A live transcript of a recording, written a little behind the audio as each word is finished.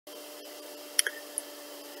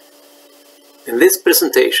In this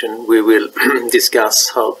presentation we will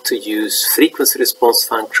discuss how to use frequency response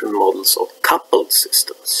function models of coupled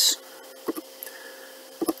systems.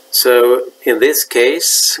 So in this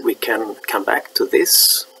case we can come back to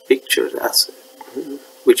this picture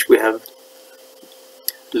which we have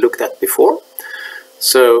looked at before.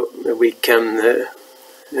 So we can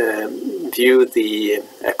view the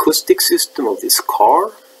acoustic system of this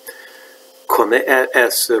car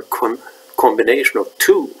as a combination of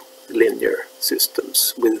two linear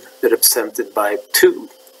systems represented by two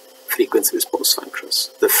frequency response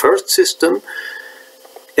functions. The first system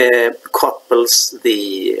couples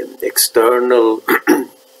the external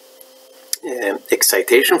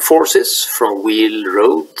excitation forces from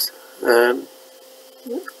wheel-road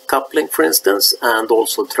coupling, for instance, and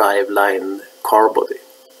also driveline car body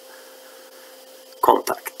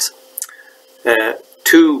contact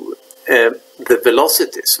to the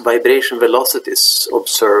velocities, vibration velocities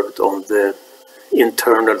observed on the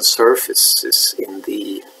internal surfaces in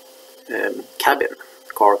the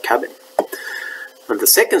car cabin. And the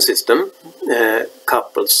second system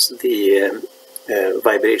couples the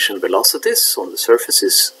vibration velocities on the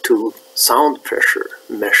surfaces to sound pressure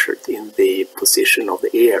measured in the position of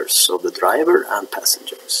the ears of the driver and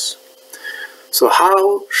passengers. So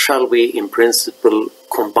how shall we in principle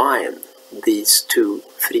combine these two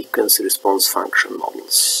frequency response function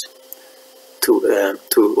models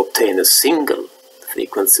to obtain a single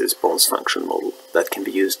frequency response function model that can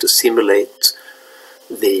be used to simulate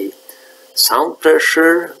the sound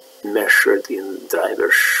pressure measured in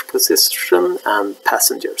driver's position and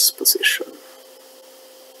passenger's position?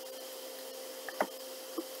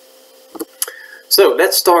 So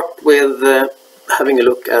let's start with having a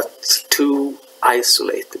look at two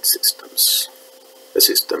isolated systems. The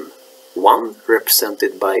system 1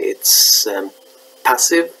 represented by its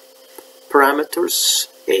passive parameters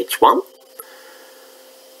H1,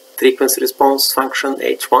 frequency response function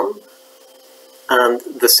H1, and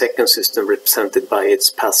the second system represented by its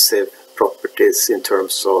passive properties in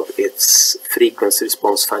terms of its frequency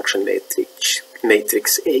response function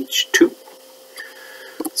matrix H2.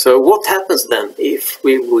 So what happens then if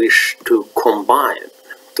we wish to combine,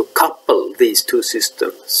 to couple these two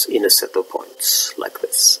systems in a set of points like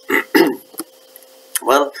this?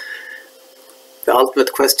 Well, the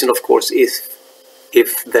ultimate question, of course, is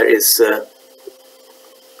if there is a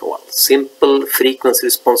simple frequency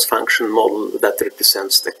response function model that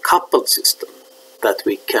represents the coupled system that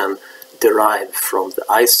we can derive from the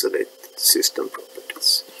isolated system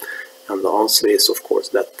properties. And the answer is, of course,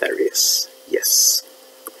 that there is yes.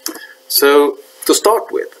 So, to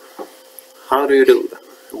start with, how do you do that?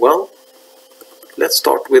 Well, let's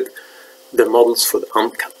start with the models for the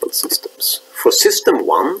uncoupled systems. For system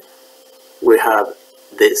 1, we have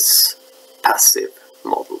this passive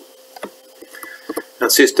model.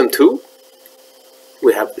 And system 2,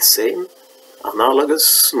 we have the same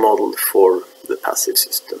analogous model for the passive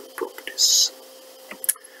system properties.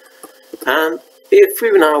 And if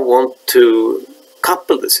we now want to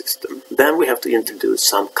couple the system, then we have to introduce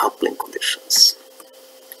some coupling conditions.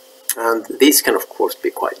 And these can of course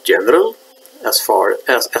be quite general as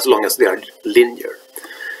long as they are linear.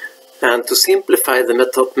 And to simplify the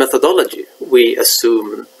methodology, we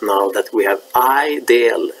assume now that we have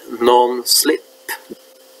ideal non-slip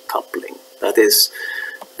coupling. That is,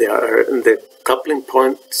 they are the coupling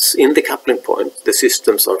points. In the coupling point, the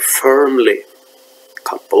systems are firmly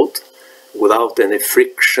coupled without any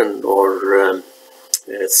friction or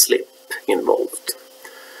slip involved.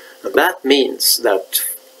 And that means that,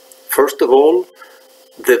 first of all,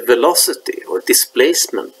 the velocity or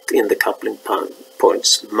displacement in the coupling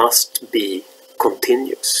points must be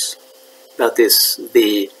continuous. That is,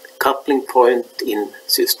 the coupling point in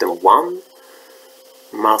system 1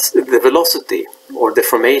 the velocity or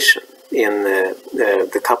deformation in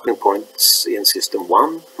the coupling points in system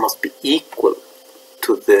 1 must be equal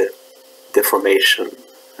to the deformation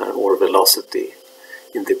or velocity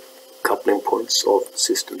in the coupling points of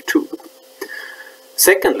system 2.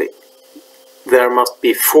 Secondly, there must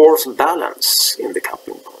be force balance in the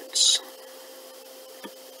coupling points.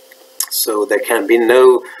 So there can be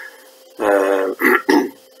no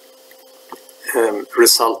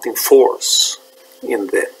resulting force in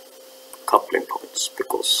the coupling points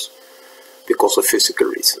because of physical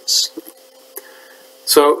reasons.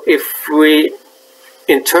 So if we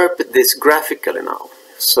interpret this graphically now,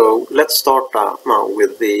 so let's start now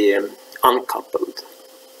with the uncoupled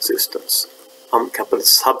systems, uncoupled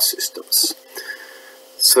subsystems.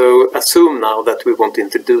 So assume now that we want to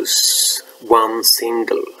introduce one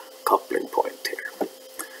single coupling point here.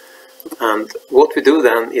 And what we do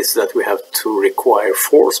then is that we have to require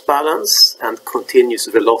force balance and continuous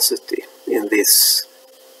velocity in these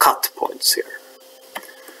cut points here.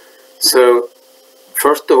 So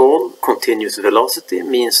first of all, continuous velocity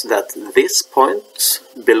means that this point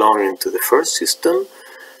belonging to the first system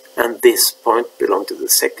and this point belong to the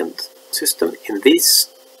second system. In these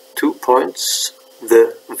 2 points,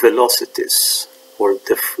 the velocities or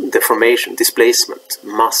deformation, displacement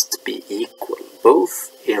must be equal,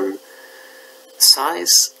 both in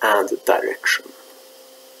size and direction.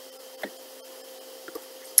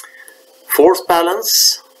 Force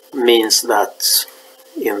balance means that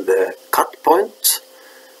in the cut point,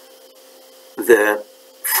 the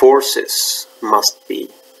forces must be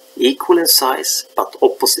equal in size but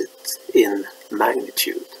opposite in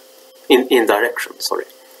magnitude, in direction, sorry.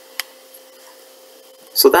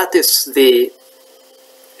 So that is the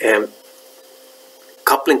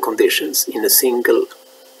coupling conditions in a single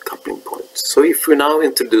coupling point. So if we now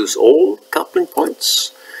introduce all coupling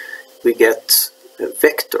points, we get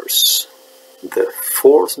vectors. The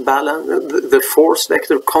force balance, the force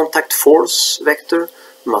vector, contact force vector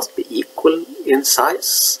must be equal in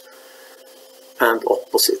size and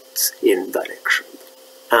opposite in direction.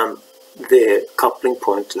 And the coupling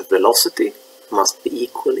point velocity must be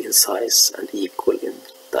equal in size and equal in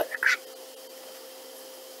direction.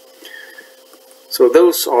 So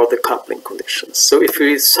those are the coupling conditions. So if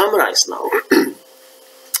we summarize now,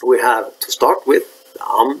 we have to start with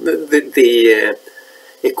the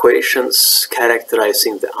equations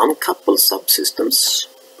characterizing the uncoupled subsystems,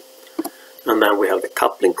 and then we have the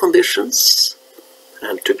coupling conditions,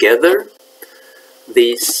 and together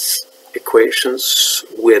these equations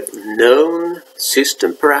with known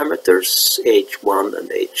system parameters H1 and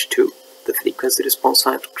H2, the frequency response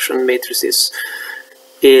function matrices,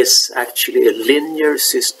 is actually a linear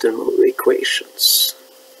system of equations.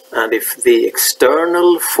 And if the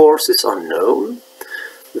external forces are known,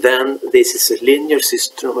 then this is a linear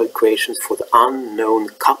system of equations for the unknown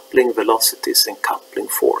coupling velocities and coupling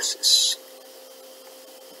forces.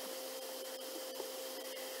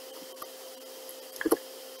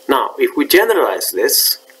 Now, if we generalize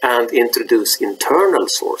this and introduce internal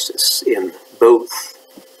sources in both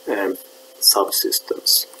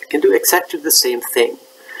subsystems, we can do exactly the same thing.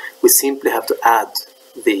 We simply have to add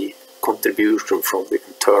the contribution from the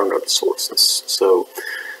internal sources. So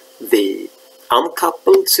the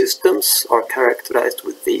uncoupled systems are characterized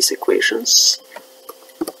with these equations.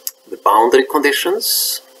 The boundary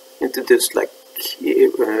conditions introduced like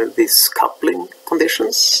these coupling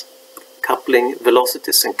conditions, coupling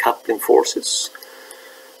velocities and coupling forces.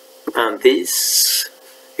 And these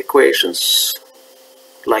equations,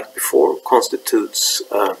 like before, constitutes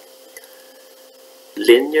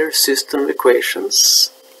linear system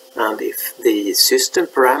equations. And if the system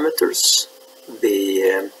parameters,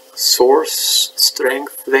 the source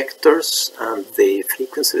strength vectors and the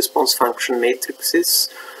frequency response function matrices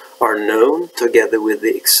are known together with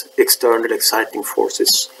the external exciting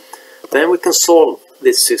forces, then we can solve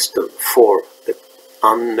this system for the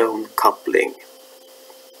unknown coupling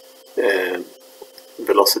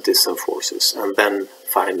velocities and forces, and then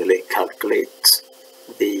finally calculate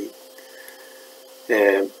the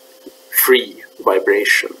free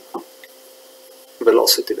vibration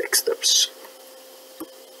velocity vectors.